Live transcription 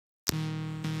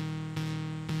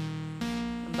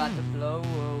I'm about to blow,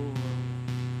 whoa,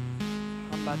 whoa.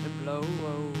 I'm about to blow,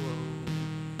 whoa, whoa.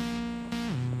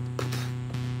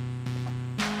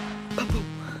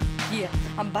 Yeah,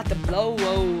 I'm about to blow,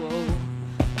 whoa, whoa.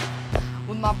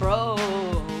 With my bros.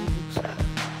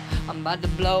 I'm about to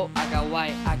blow, I got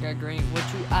white, I got green. What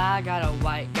you, I got a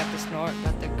white. Got the snort,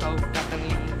 got the coke, got the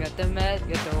lean, got the meth,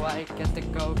 got the white, got the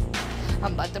coke.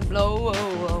 I'm about to blow, whoa,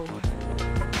 whoa.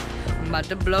 I'm about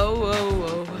to blow, whoa,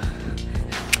 whoa.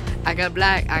 I got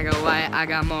black, I got white, I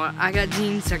got more. I got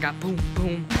jeans, I got boom,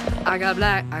 boom. I got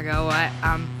black, I got white,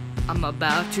 I'm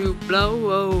about to blow,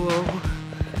 whoa, whoa.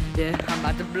 Yeah, I'm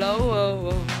about to blow, whoa,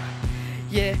 whoa.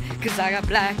 Yeah, cause I got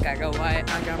black, I got white,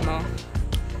 I got more.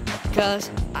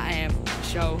 Cause I am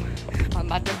show. I'm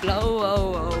about to blow,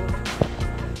 whoa, whoa.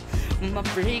 With my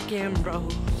freaking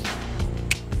bros.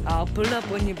 I'll pull up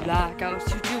when you block, I'll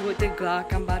shoot you with the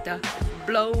Glock. I'm about to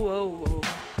blow, whoa, whoa.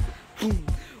 Boom.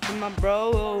 With my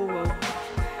bro, whoa, whoa.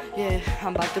 Yeah,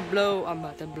 I'm about to blow, I'm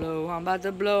about to blow, I'm about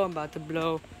to blow, I'm about to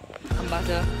blow. I'm about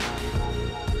to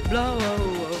blow, whoa,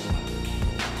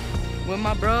 whoa. With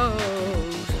my bros.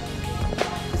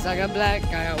 Cause I got black,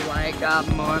 I got white, got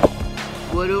more.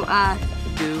 What do? I'm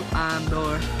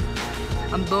bored.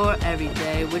 I'm bored every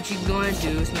day. What you gonna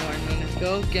do? Snoring on this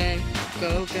cocaine,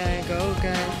 cocaine,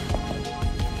 cocaine.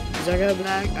 Cause I got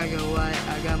black, I got white,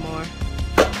 I got more.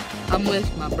 I'm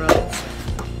with my bros.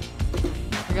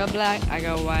 I got black, I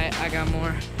got white, I got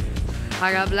more.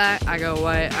 I got black, I got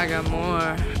white, I got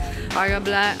more. I got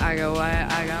black, I got white,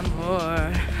 I got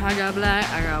more. I got black,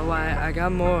 I got white, I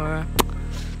got more.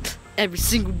 Every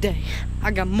single day,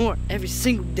 I got more every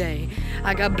single day.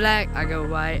 I got black, I got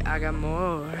white, I got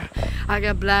more. I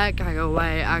got black, I got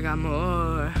white, I got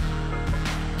more.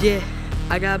 Yeah,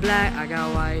 I got black, I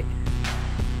got white.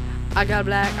 I got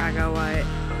black, I got white.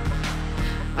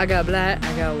 I got black,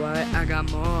 I got white, I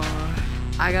got more.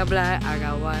 I got black, I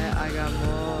got white, I got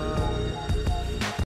more.